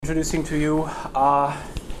Introducing to you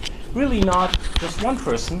really not just one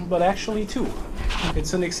person, but actually two.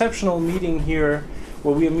 It's an exceptional meeting here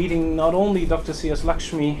where we are meeting not only Dr. C.S.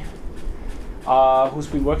 Lakshmi, who's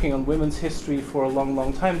been working on women's history for a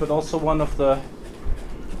long time, but also one of the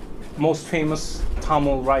most famous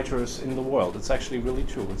Tamil writers in the world. It's actually really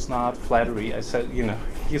true. It's not flattery. I said,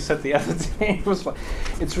 you said the other day,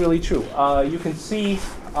 it's really true. You can see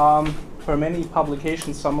her many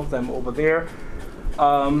publications, some of them over there.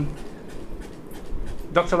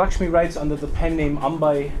 Dr. Lakshmi writes under the pen name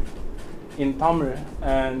Ambai in Tamil,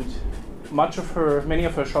 and many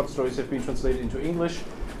of her short stories have been translated into English.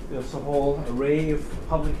 There's a whole array of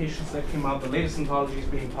publications that came out. The latest anthology is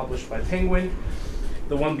being published by Penguin.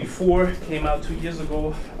 The one before came out 2 years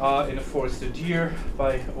ago in A Forest of Deer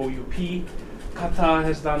by OUP. Kata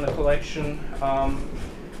has done a collection, and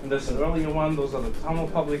there's an earlier one. Those are the Tamil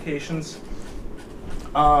publications.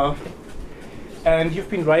 And you've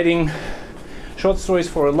been writing short stories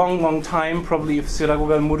for a long time. Probably if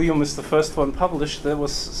Siragugal Murium is the first one published, that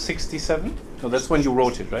was 67? No, that's when you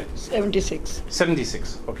wrote it, right? 76.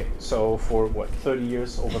 76, okay. So for what, 30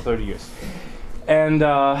 years, over 30 years. And,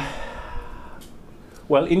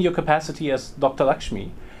 well, in your capacity as Dr.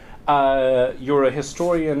 Lakshmi, you're a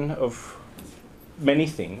historian of many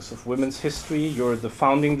things, of women's history. You're the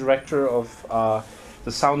founding director of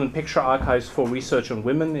the Sound and Picture Archives for Research on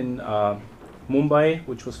Women in Mumbai,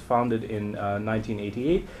 which was founded in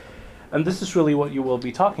 1988. And this is really what you will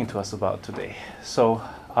be talking to us about today. So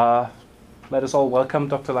let us all welcome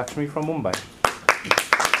Dr. Lakshmi from Mumbai.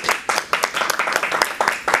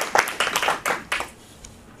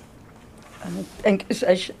 Thank you,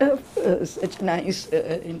 Sasha, for such a nice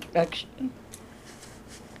introduction.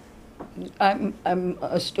 I'm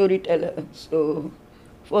a storyteller, so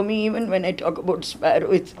for me, even when I talk about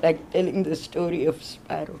Sparrow, it's like telling the story of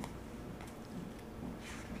Sparrow.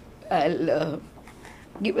 I'll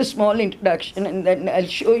give a small introduction and then I'll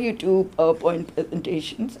show you two PowerPoint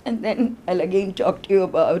presentations, and then I'll again talk to you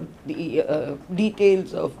about the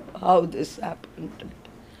details of how this happened.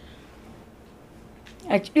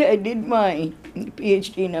 Actually, I did my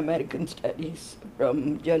PhD in American Studies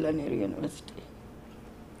from Jawaharlal Nehru University.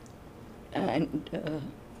 And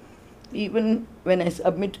even when I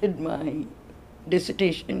submitted my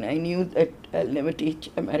dissertation, I knew that I'll never teach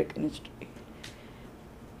American history.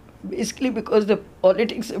 Basically because the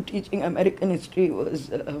politics of teaching American history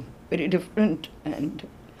was very different, and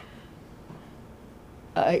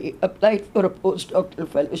I applied for a postdoctoral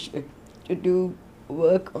fellowship to do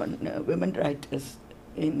work on women writers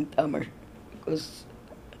in Tamil, because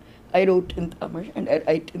I wrote in Tamil and I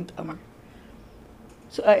write in Tamil.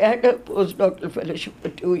 So I had a postdoctoral fellowship for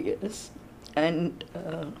 2 years, and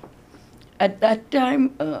at that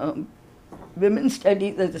time, women's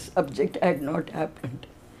studies as a subject had not happened.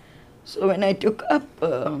 So when I took up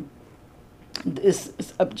this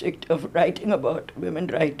subject of writing about women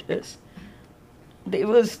writers, there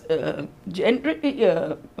was generally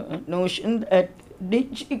a notion that,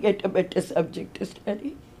 did she get a better subject to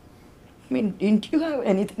study? I mean, didn't you have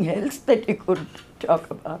anything else that you could talk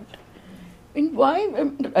about? I mean, why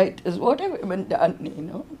women writers? What have women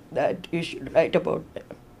done, that you should write about them?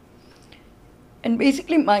 And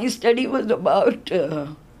basically my study was about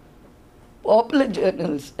popular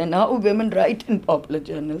journals and how women write in popular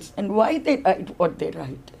journals and why they write what they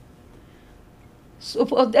write. So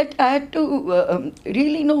for that I had to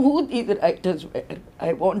really know who these writers were.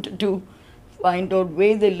 I wanted to find out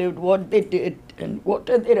where they lived, what they did, and what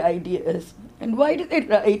are their ideas, and why do they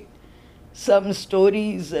write some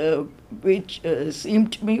stories which seem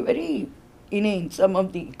to me very inane, some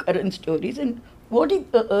of the current stories, and what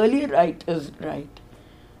did the earlier writers write.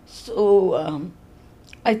 So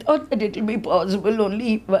I thought that it will be possible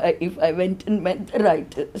only if I went and met the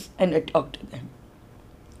writers and I talked to them.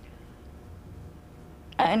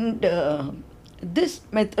 And this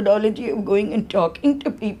methodology of going and talking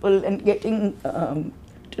to people and getting to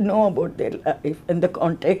know about their life and the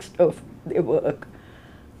context of their work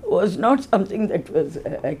was not something that was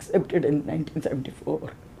accepted in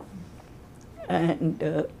 1974.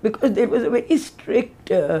 And because there was a very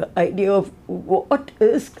strict idea of what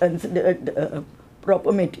is considered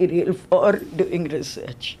proper material for doing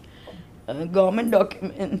research. Government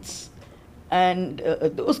documents and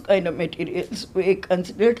those kind of materials were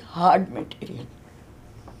considered hard material.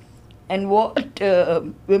 And what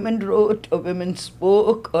women wrote or women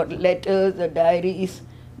spoke or letters or diaries,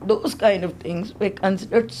 those kind of things were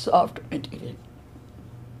considered soft material.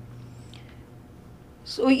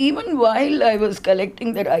 So even while I was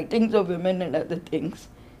collecting the writings of women and other things,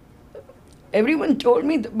 everyone told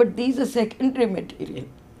me, but these are secondary material.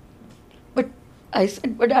 But I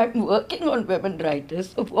said, but I'm working on women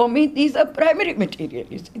writers. So for me, these are primary material.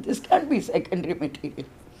 You see, this can't be secondary material.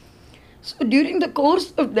 So during the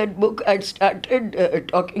course of that book, I started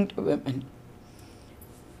talking to women.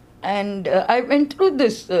 And I went through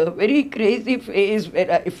this very crazy phase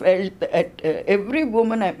where I felt that every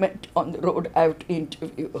woman I met on the road, I have to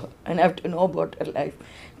interview her and I have to know about her life.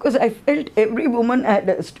 Because I felt every woman had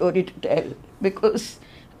a story to tell. Because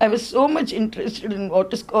I was so much interested in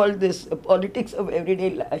what is called this politics of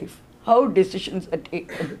everyday life, how decisions are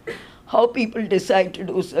taken, how people decide to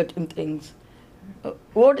do certain things.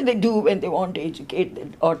 What do they do when they want to educate their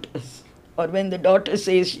daughters? Or when the daughter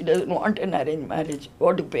says she doesn't want an arranged marriage,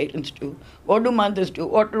 what do parents do? What do mothers do?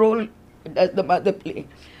 What role does the mother play?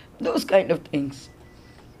 Those kind of things.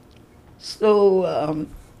 So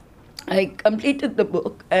I completed the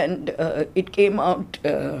book, and it came out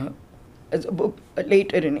as a book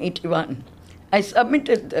later in 81. I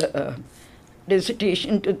submitted the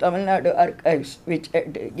dissertation to Tamil Nadu Archives, which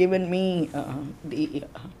had given me the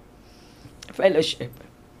fellowship.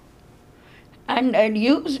 And I'd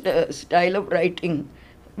used a style of writing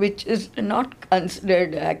which is not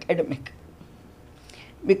considered academic,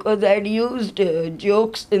 because I'd used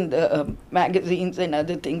jokes in the magazines and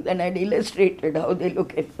other things, and I'd illustrated how they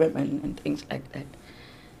look at women and things like that.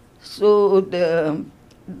 So the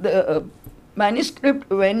manuscript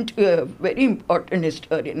went to a very important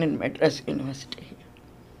historian in Madras University,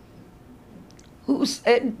 who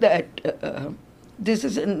said that this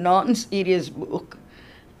is a non-serious book,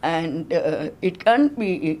 and it can't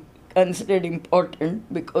be considered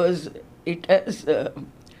important because it has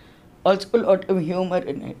also a lot of humor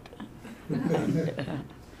in it. And,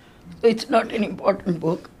 so it's not an important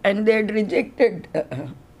book, and they had rejected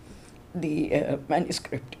the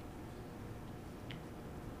manuscript.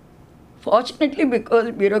 Fortunately,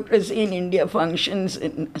 because bureaucracy in India functions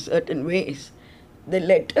in certain ways, the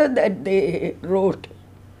letter that they wrote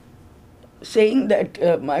saying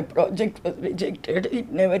that my project was rejected,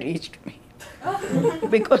 it never reached me.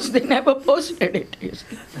 Because they never posted it, you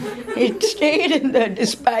see. It stayed in the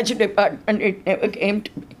dispatch department, it never came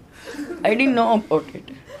to me. I didn't know about it.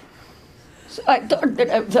 So I thought that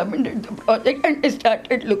I've submitted the project, and I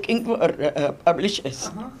started looking for publishers.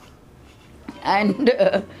 And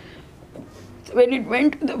when it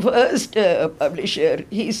went to the first publisher,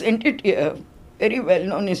 he sent it to a very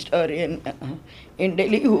well-known historian in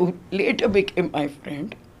Delhi who later became my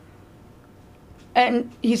friend.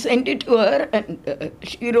 And he sent it to her, and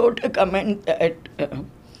she wrote a comment that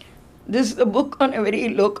this is a book on a very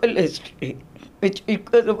local history, which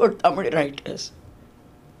was about Tamil writers.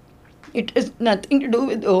 It has nothing to do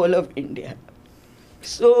with the whole of India.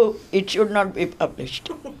 So it should not be published.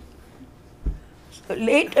 So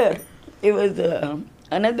later, there was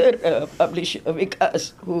another publisher,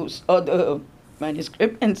 Vikas, who saw the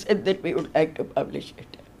manuscript and said that we would like to publish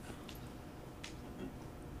it.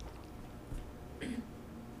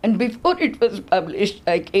 And before it was published,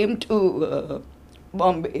 I came to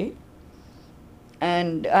Bombay,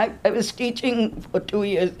 and I was teaching for 2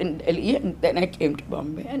 years in Delhi, and then I came to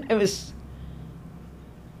Bombay, and I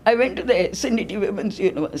went to the SNDT Women's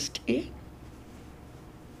University,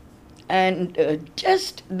 and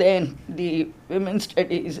just then the Women's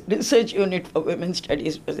Studies, Research Unit for Women's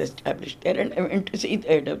Studies was established there, and I went to see the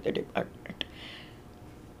head of the department,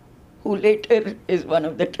 who later is one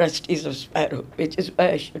of the trustees of Sparrow, which is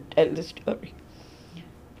why I should tell the story.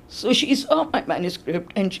 So she saw my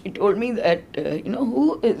manuscript and she told me that,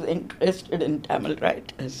 who is interested in Tamil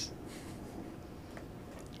writers?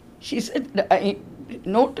 She said, I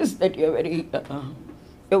noticed that you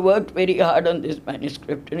worked very hard on this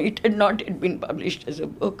manuscript, and it had not yet been published as a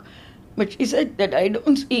book. But she said that I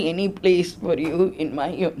don't see any place for you in my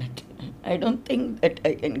unit. I don't think that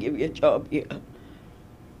I can give you a job here,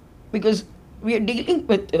 because we are dealing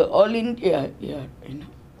with all India here,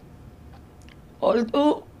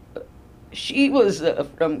 Although she was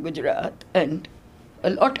from Gujarat, and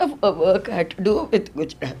a lot of her work had to do with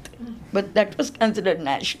Gujarat, but that was considered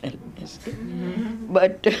national.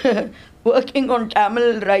 But working on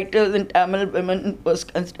Tamil writers and Tamil women was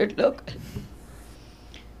considered local.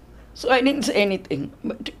 So I didn't say anything.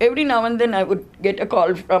 But every now and then I would get a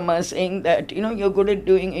call from her saying that, you're good at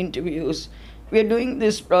doing interviews. We're doing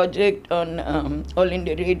this project on All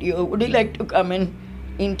India Radio. Would you like to come and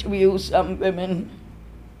interview some women?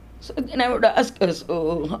 So then I would ask her,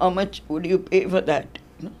 so how much would you pay for that?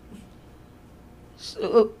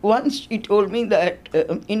 So once she told me that,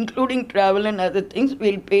 including travel and other things,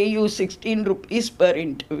 we'll pay you 16 rupees per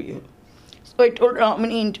interview. So I told her, how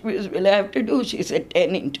many interviews will I have to do? She said,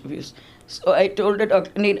 10 interviews. So I told the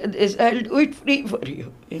Dr. Neeraj this, I'll do it free for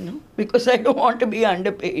you, because I don't want to be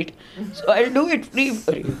underpaid. So I'll do it free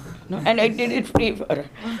for you. And I did it free for her.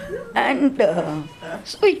 And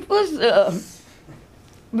so it was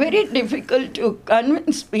very difficult to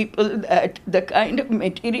convince people that the kind of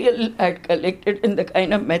material I had collected and the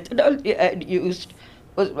kind of methodology I had used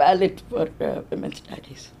was valid for women's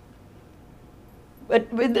studies.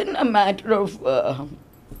 But within a matter of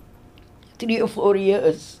 3 or 4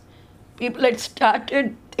 years, people had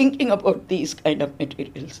started thinking about these kind of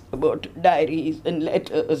materials, about diaries and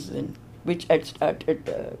letters, and which I had started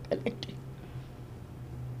collecting.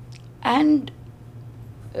 And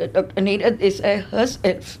Dr. Neera Desai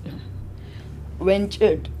herself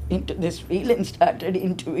ventured into this field and started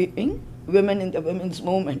interviewing women in the women's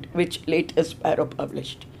movement, which later Sparrow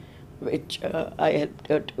published, which I helped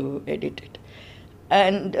her to edit it.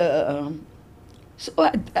 And so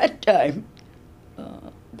at that time,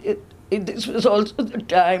 this was also the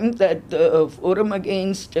time that the Forum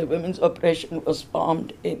Against Women's Oppression was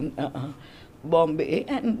formed in Bombay,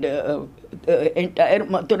 and the entire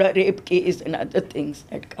Mathura rape case and other things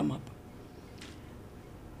had come up.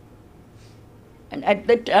 And at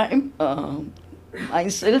that time,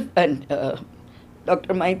 myself and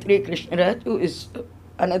Dr. Maitri Krishnaraj, who is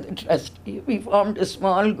another trustee, we formed a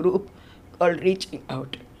small group called Reaching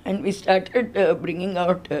Out. And we started bringing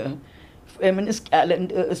out feminist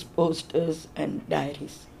calendars, posters, and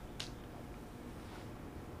diaries.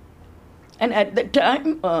 And at the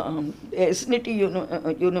time, the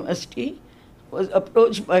SNT University was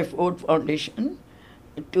approached by Ford Foundation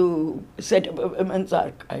to set up a women's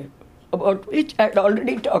archive, about which I had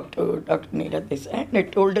already talked to Dr. Neera Desai, and I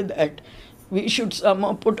told her that we should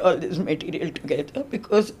somehow put all this material together,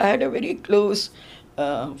 because I had a very close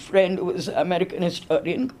friend who was an American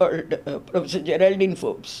historian called Professor Geraldine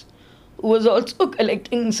Forbes, who was also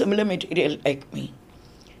collecting similar material like me.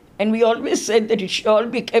 And we always said that it should all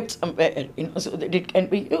be kept somewhere, so that it can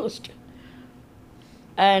be used.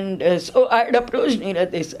 And so I had approached Neera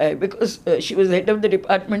Desai because she was head of the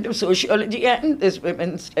Department of Sociology and this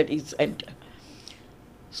Women's Studies Center.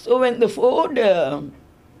 So when the Ford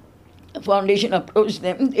Foundation approached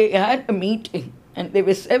them, they had a meeting, and there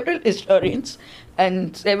were several historians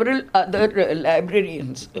and several other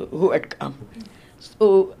librarians who had come.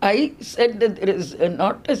 So I said that there is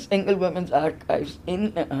not a single women's archives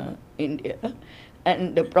in India,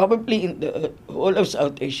 and probably in the whole of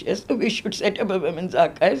South Asia. So we should set up a women's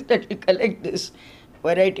archives that will collect this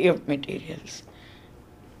variety of materials.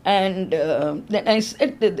 And then I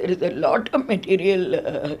said that there is a lot of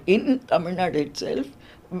material in Tamil Nadu itself,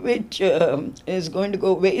 which is going to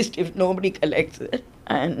go waste if nobody collects it.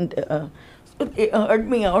 And so they heard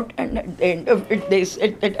me out, and at the end of it, they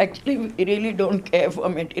said that actually we really don't care for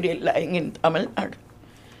material lying in Tamil Nadu.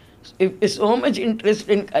 So if you're so much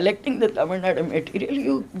interested in collecting the Tamil Nadu material,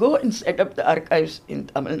 you go and set up the archives in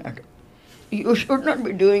Tamil Nadu. You should not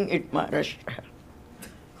be doing it Maharashtra.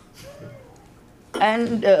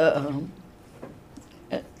 And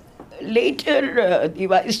later, the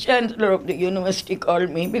Vice-Chancellor of the university called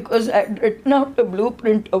me because I had written out a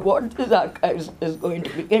blueprint of what this archives is going to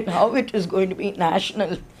be and how it is going to be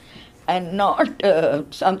national and not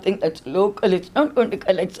something that's local. It's not going to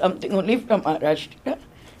collect something only from Maharashtra.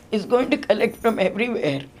 It's going to collect from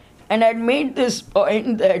everywhere. And I'd made this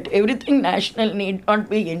point that everything national need not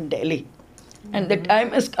be in Delhi. And the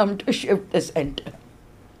time has come to shift the center.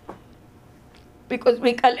 Because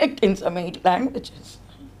we collect in some 8 languages.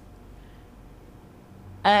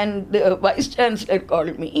 And the Vice-Chancellor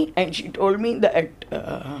called me and she told me that,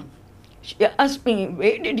 she asked me,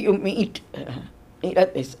 where did you meet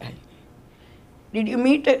Neera Desai? Did you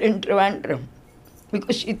meet her in Trivandrum?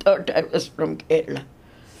 Because she thought I was from Kerala.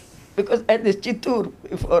 Because I had this Chittoor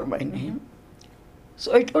before my name.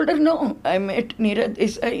 So I told her, no, I met Neera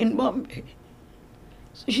Desai in Bombay.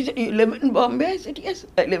 So she said, you live in Bombay? I said, yes,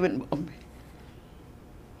 I live in Bombay.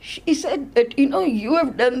 She said that, you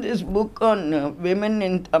have done this book on women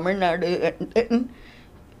in Tamil Nadu, and then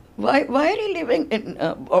why are you living in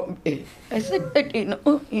Bombay? I said that,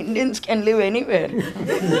 Indians can live anywhere.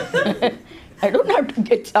 I don't have to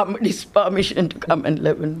get somebody's permission to come and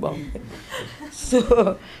live in Bombay.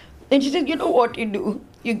 So then she said, you know what you do?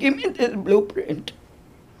 You give me this blueprint,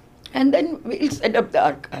 and then we'll set up the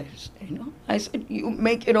archives, I said, you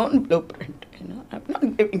make your own blueprint, I'm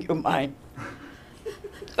not giving you mine.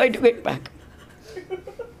 So I took it back.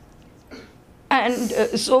 And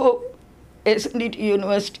so SNDT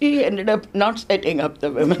University ended up not setting up the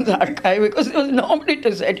women's archive because there was nobody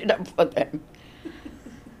to set it up for them.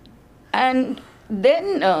 And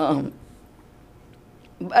then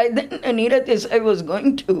By then, Neera Desai was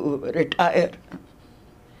going to retire,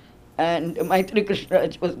 and Maitri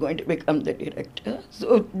Krishnaraj was going to become the director.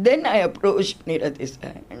 So then I approached Neera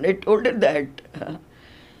Desai and I told her that,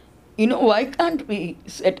 why can't we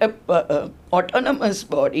set up an autonomous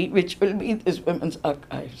body which will be this women's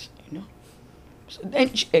archives. So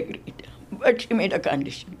then she agreed, but she made a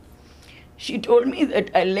condition. She told me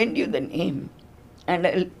that I'll lend you the name,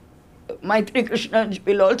 and Maitri Krishnaraj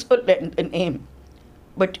will also lend the name,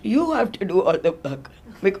 but you have to do all the work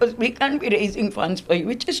because we can't be raising funds for you,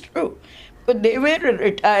 which is true. But they were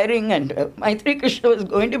retiring, and Maitri Krishna was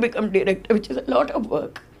going to become director, which is a lot of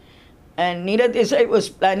work. And Neera Desai was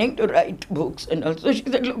planning to write books, and also she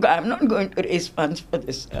said, look, I'm not going to raise funds for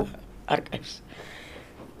this archives,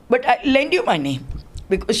 but I'll lend you my name,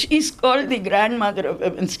 because she's called the grandmother of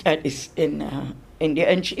women's studies in India,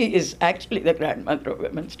 and she is actually the grandmother of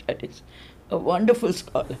women's studies, a wonderful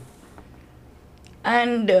scholar.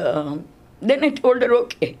 And then I told her,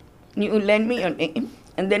 okay, you lend me your name,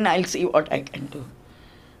 and then I'll see what I can do.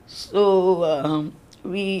 So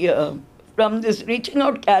from this reaching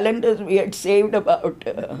out calendars, we had saved about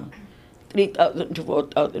 3,000 to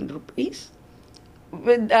 4,000 rupees.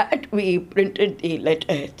 With that, we printed the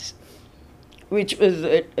letterheads, which was,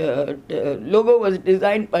 the logo was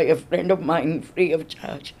designed by a friend of mine, free of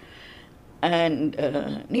charge. And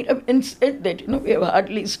Neera said that, we have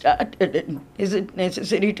hardly started, and is it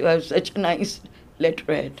necessary to have such a nice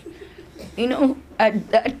letterhead? At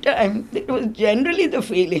that time, there was generally the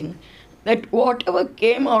feeling that whatever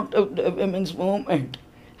came out of the women's movement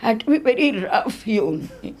had to be very rough hewn,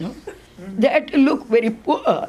 They had to look very poor.